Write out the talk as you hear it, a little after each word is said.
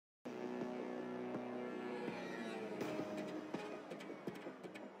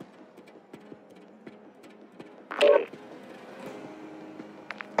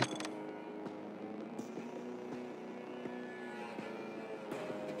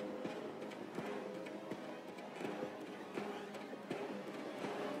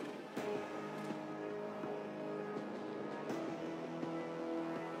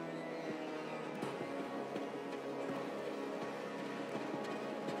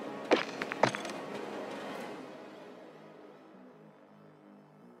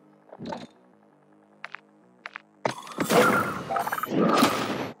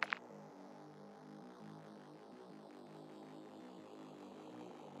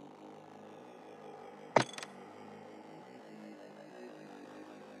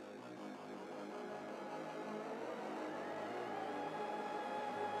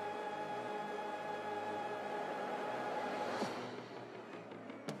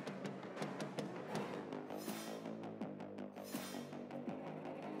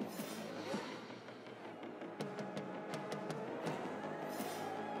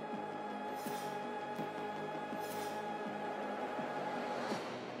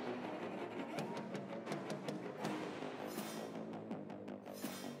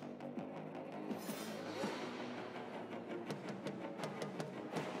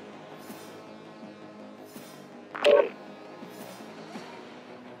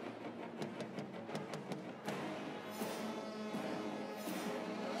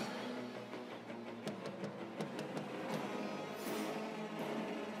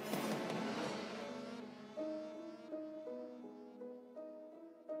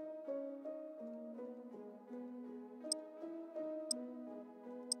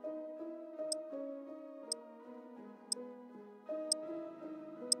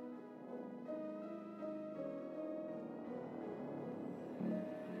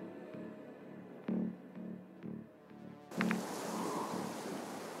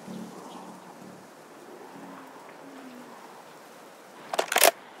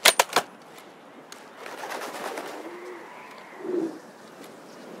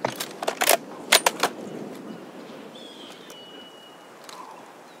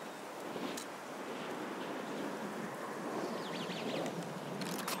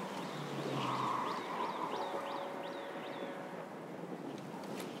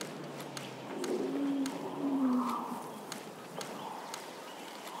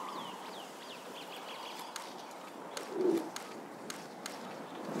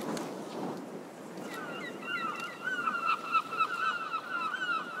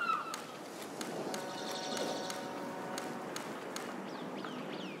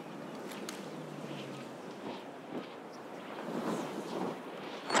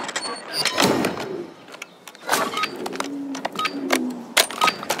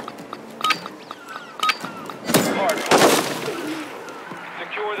hardpoint.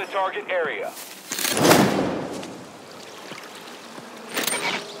 Secure the target area.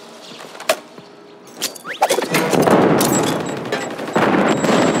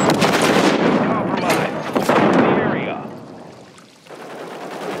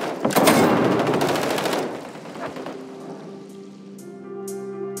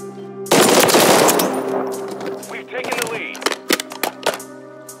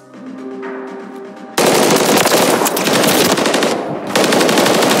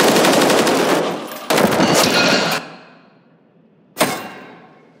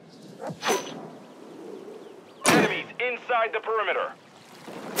 Inside the perimeter.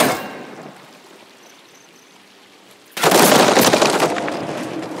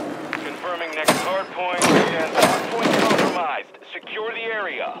 Confirming next hardpoint and hardpoint compromised. Secure the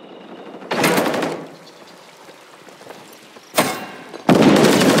area.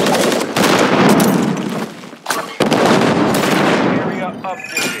 Area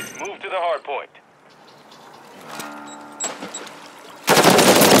updated. Move to the hardpoint.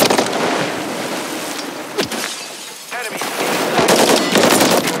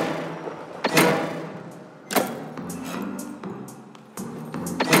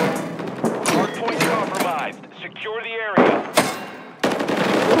 Secure the area.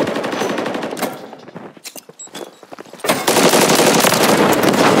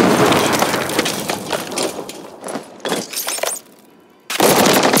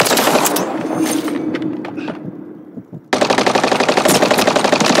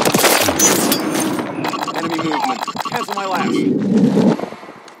 Enemy movement. Cancel my last.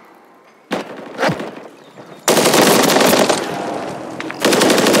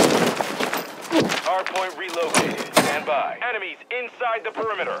 Hardpoint relocated. Stand by. Enemies inside the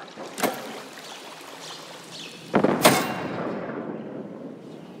perimeter.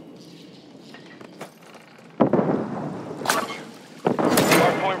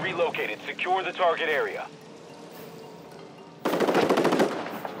 Hardpoint relocated. Secure the target area.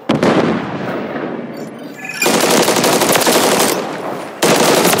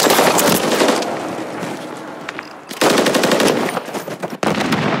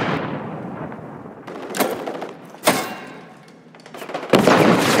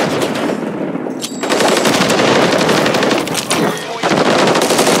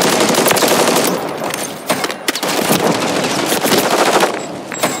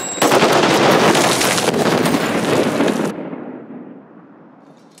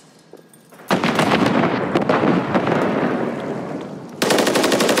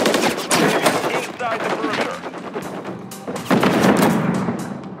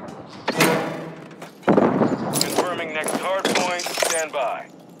 Next hardpoint, stand by.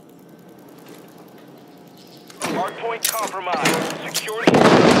 Hardpoint compromised. Secure the area.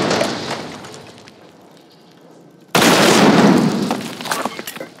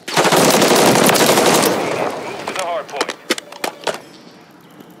 Move to the hardpoint.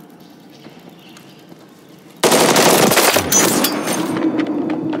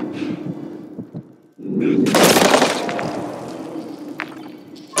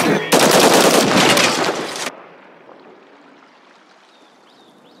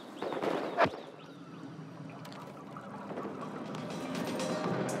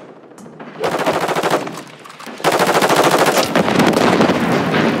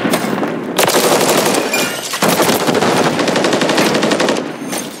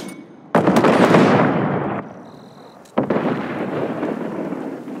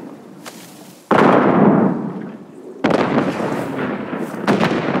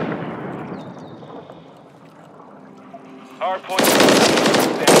 Hardpoint.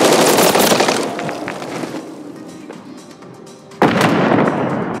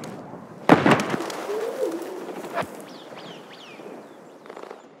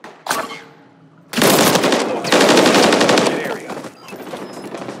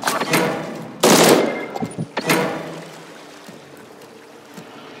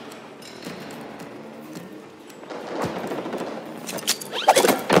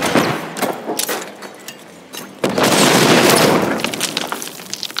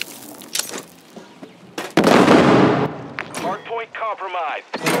 Hardpoint compromised.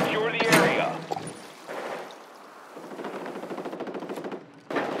 Secure the area.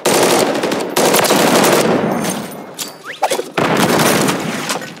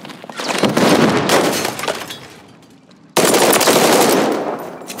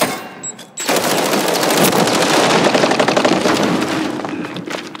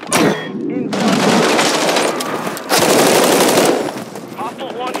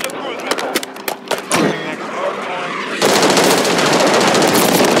 Hostile launched a cruise missile. Next hardpoint.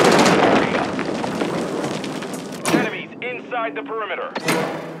 inside the perimeter.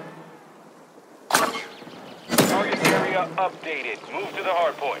 Target area updated. Move to the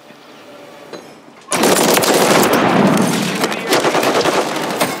hard point.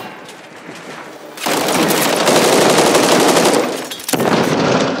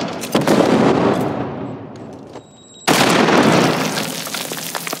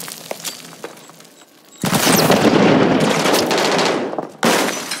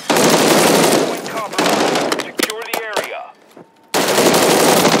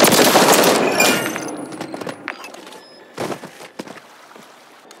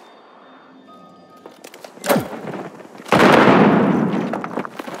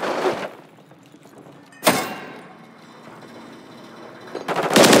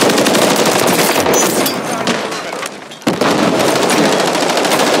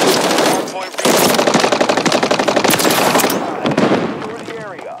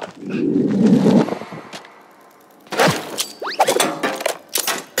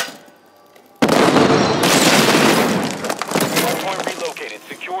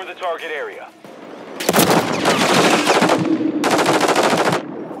 Secure the target area.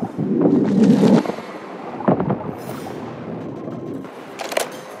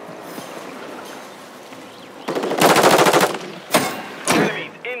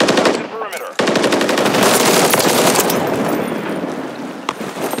 Enemies inside the perimeter.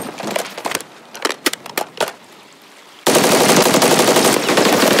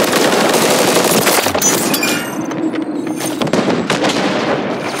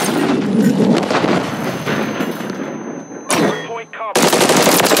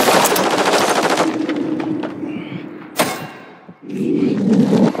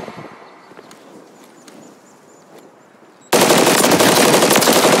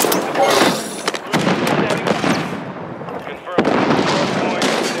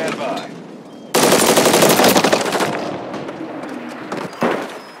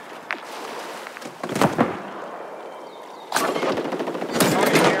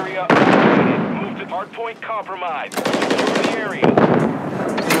 Hardpoint compromised. Secure the area.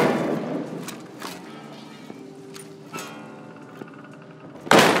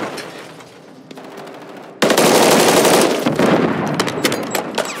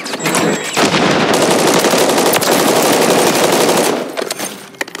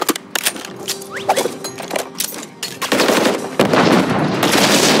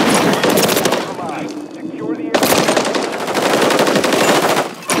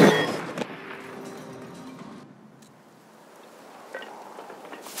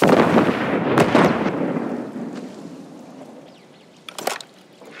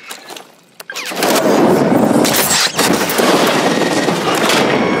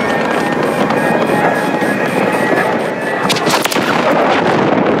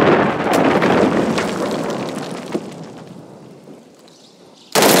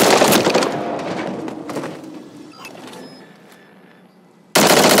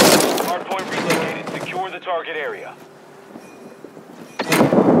 Hardpoint relocated. Secure the target area.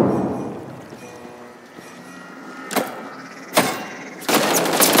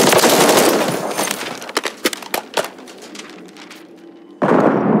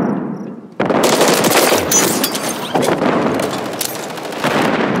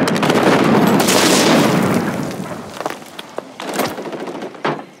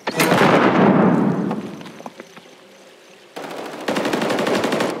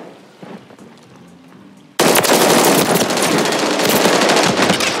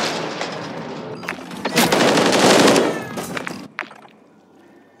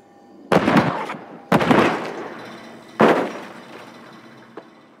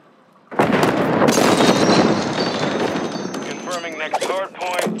 Next hard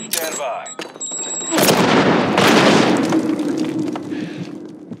point, stand by.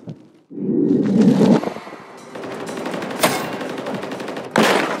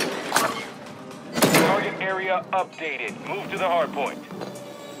 Target area updated. Move to the hard point.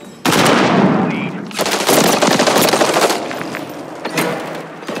 Lead.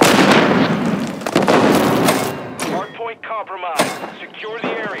 Hard point compromised. Secure the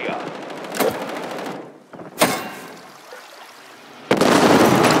area.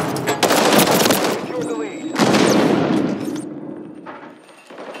 The lead.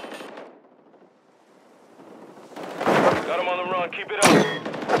 Got him on the run, keep it up.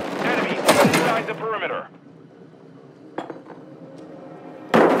 Enemy inside the perimeter.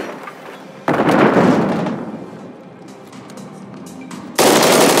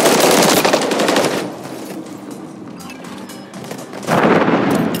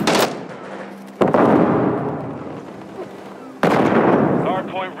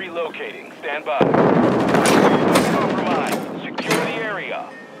 Hardpoint relocating, stand by. Compromised. area.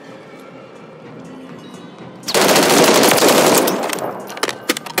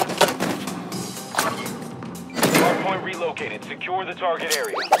 Hardpoint relocated. Secure the target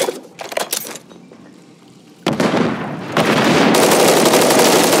area.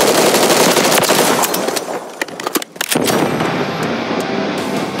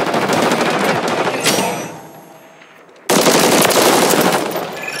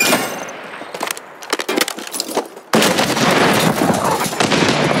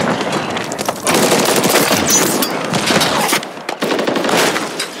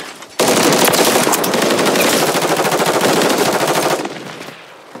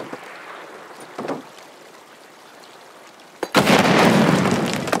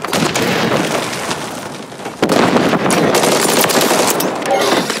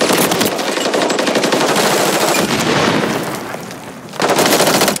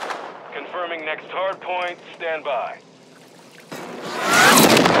 Next hard point, stand by.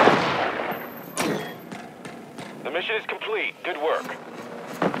 The mission is complete. Good work.